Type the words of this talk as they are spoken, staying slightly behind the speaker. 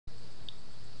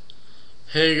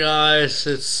Hey guys,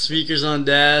 it's Speakers on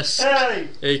Desk, Hey!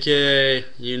 aka,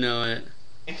 you know it,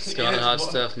 Scott It's Hot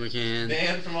Stuff McCann.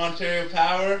 Dan from Ontario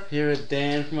Power. Here with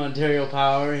Dan from Ontario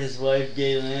Power, his wife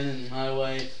Galen, and my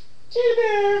wife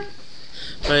Cheetah.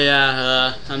 But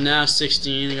yeah, I'm now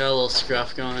 16, got a little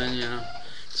scruff going, you know.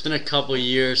 It's been a couple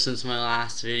years since my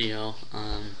last video.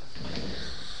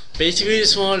 Basically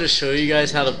just wanted to show you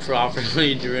guys how to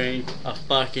properly drink a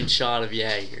fucking shot of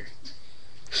Jager.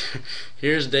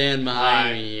 Here's Dan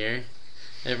behind me here.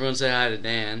 Everyone say hi to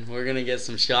Dan. We're gonna get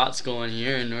some shots going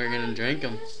here and we're gonna drink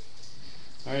them.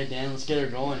 Alright Dan, let's get her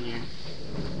going here.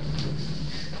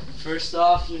 First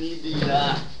off, you need the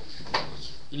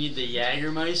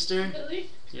Jagermeister. Really?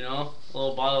 You know, a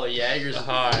little bottle of Jager's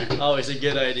always a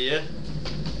good idea.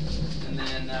 And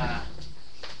then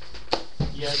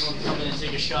you guys wanna come in and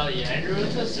take a shot of Jager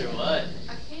with us or what?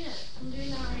 I can't. I'm doing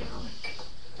that right now.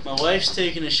 My wife's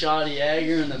taking a shot of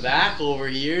Jager in the back over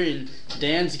here, and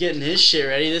Dan's getting his shit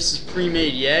ready. This is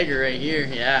pre-made Jager right here,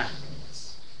 yeah.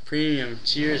 Premium.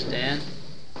 Cheers, Dan.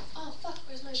 Oh fuck,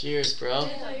 where's my... Cheers, bro. I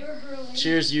thought you were hurling.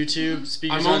 Cheers, YouTube.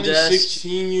 Speakers I'm on only Desk.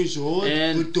 16 years old,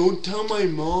 And- but don't tell my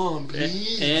mom,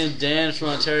 please. And Dan from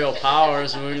Ontario Power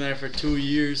has been working there for 2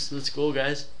 years. Let's go,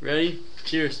 guys. Ready?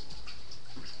 Cheers.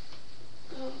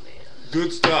 Oh man.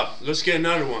 Good stuff. Let's get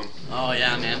another one. Oh,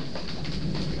 yeah, man.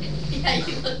 Yeah,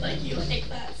 you look like you like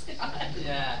that, Scott.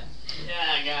 Yeah.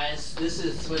 Yeah, guys. This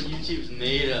is what YouTube's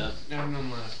made of. No.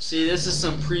 See, this is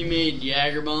some pre-made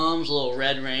Jager bombs. A little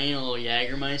Red Rain, a little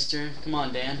Jagermeister. Come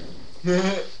on, Dan.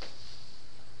 That's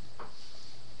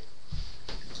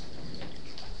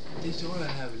all I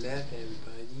have left,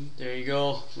 everybody. There you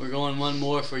go. We're going one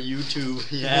more for YouTube.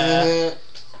 Yeah.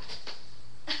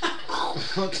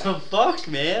 What the fuck,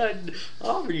 man?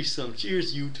 I'll offer you some.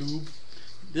 Cheers, YouTube.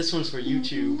 This one's for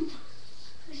YouTube.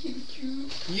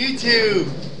 YouTube!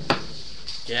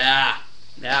 Yeah.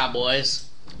 Yeah, boys.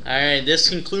 Alright, this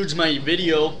concludes my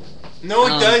video. No,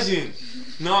 it doesn't.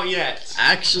 Not yet.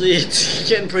 Actually, it's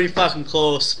getting pretty fucking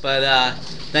close. But,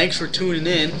 thanks for tuning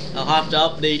in. I'll have to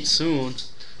update soon.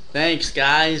 Thanks,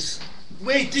 guys.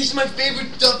 Wait, this is my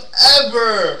favorite stuff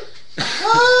ever!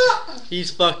 He's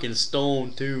fucking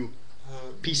stoned, too.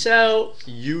 Peace out,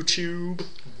 YouTube.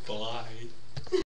 Bye.